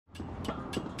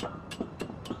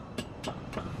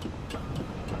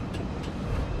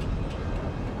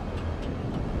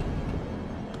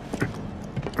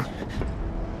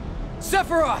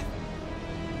Sephiroth!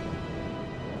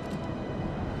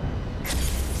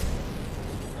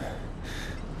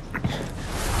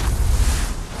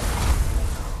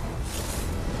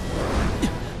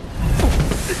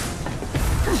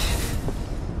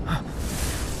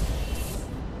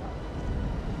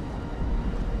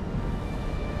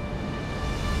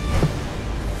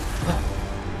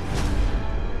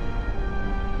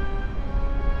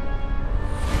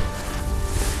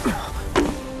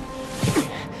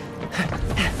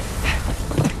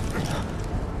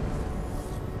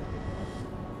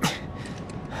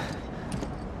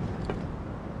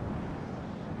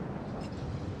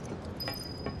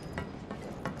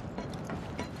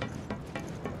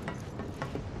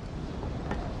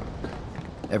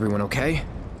 Everyone okay?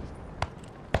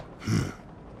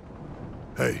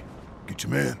 Hey, get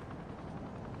your man.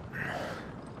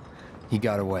 He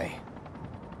got away.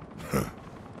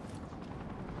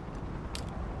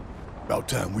 About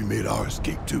time we made our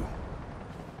escape too.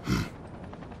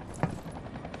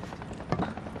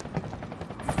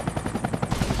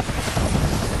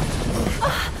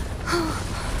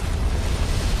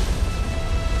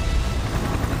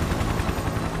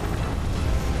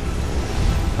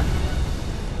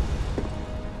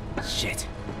 Shit.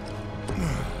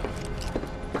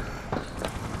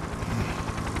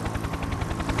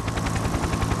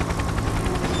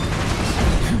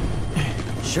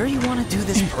 Sure you want to do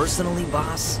this personally,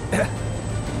 boss?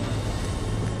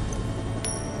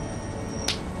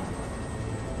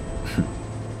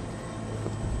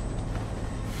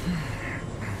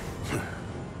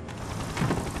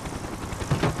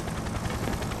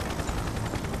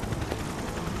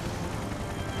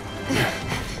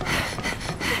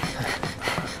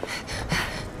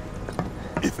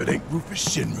 If it ain't Rufus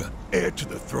Shinra, heir to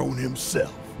the throne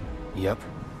himself. Yep.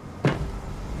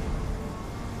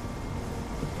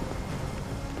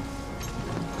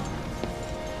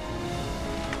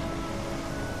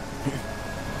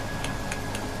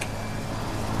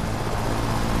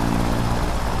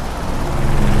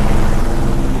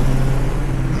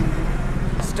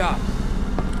 Stop.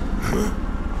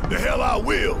 The hell I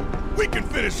will. We can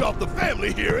finish off the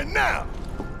family here and now.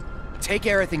 Take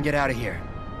Aerith and get out of here.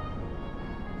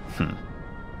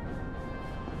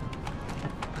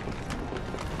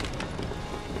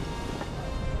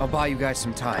 I'll buy you guys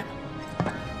some time.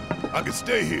 I can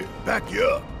stay here, back you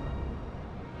up.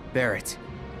 Barrett.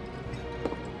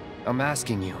 I'm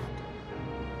asking you.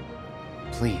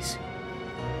 Please.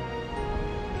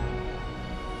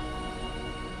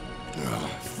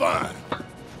 Fine.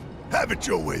 Have it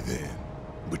your way then.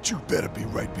 But you better be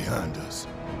right behind us.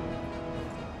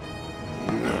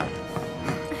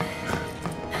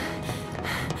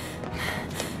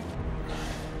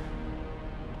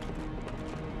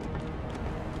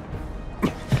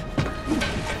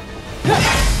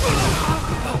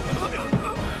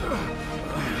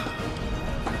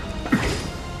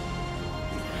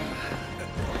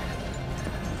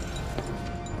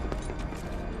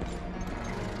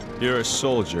 You're a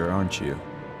soldier, aren't you?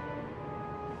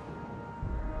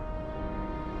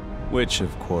 Which,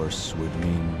 of course, would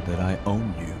mean that I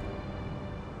own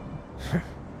you.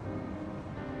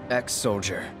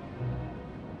 Ex-soldier.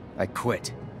 I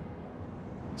quit.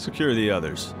 Secure the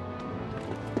others.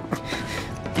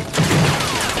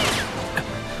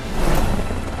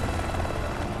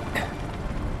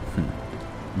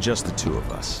 Just the two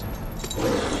of us.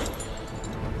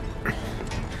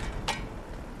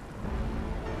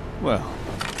 Well,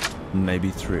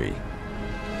 maybe three.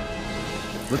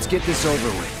 Let's get this over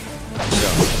with.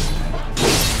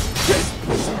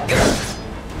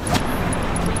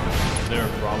 Is there a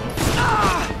problem?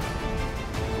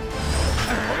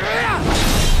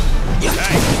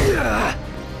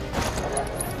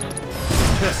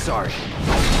 Sorry.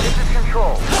 This is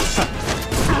Control.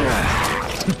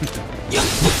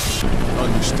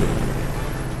 Understood.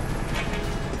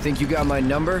 Think you got my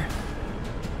number?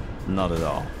 Not at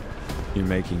all. You're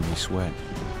making me sweat.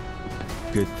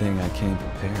 Good thing I came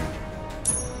prepared.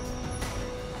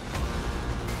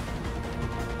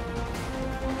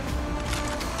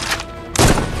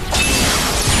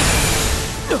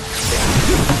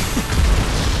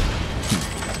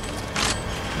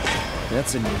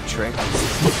 That's a new trick.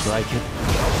 Like it?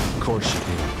 Of course you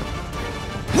do.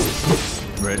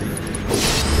 Ready?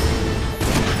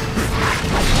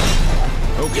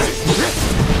 Okay.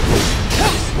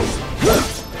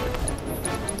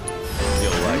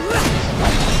 You'll like it.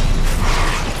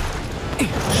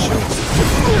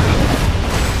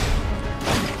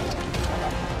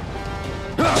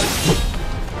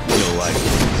 You'll like it.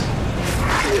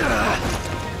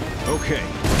 Okay.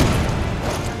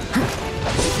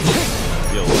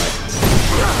 You'll like it.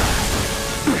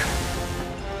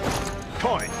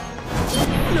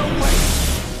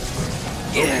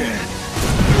 Okay.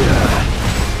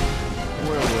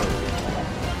 Where were we?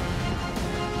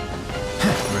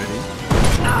 Ready?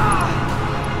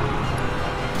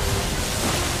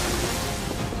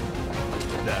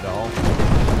 That all?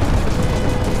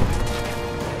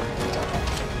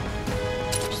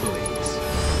 Please.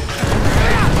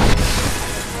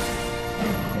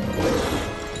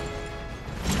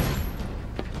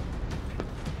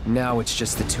 Now it's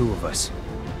just the two of us.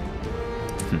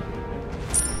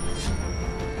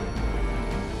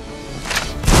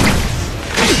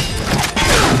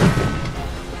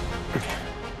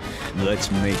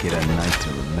 Let's make it a night to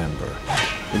remember.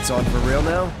 It's on for real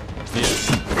now?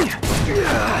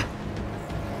 Yeah.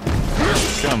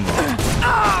 Come on.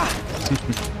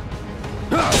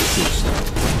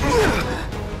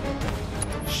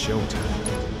 Showtime.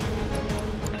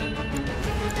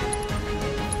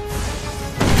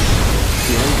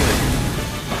 Feeling good.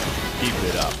 Keep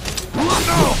it up.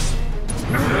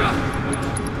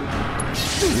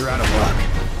 You're out of luck.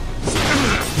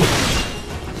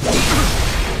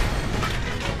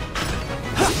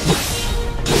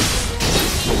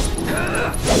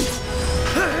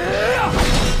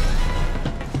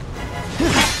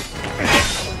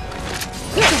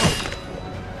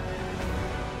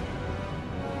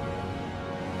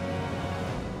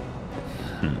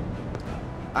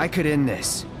 I could end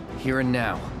this, here and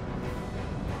now.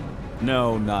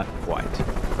 No, not quite.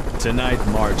 Tonight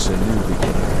marks a new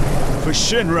beginning. For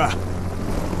Shinra!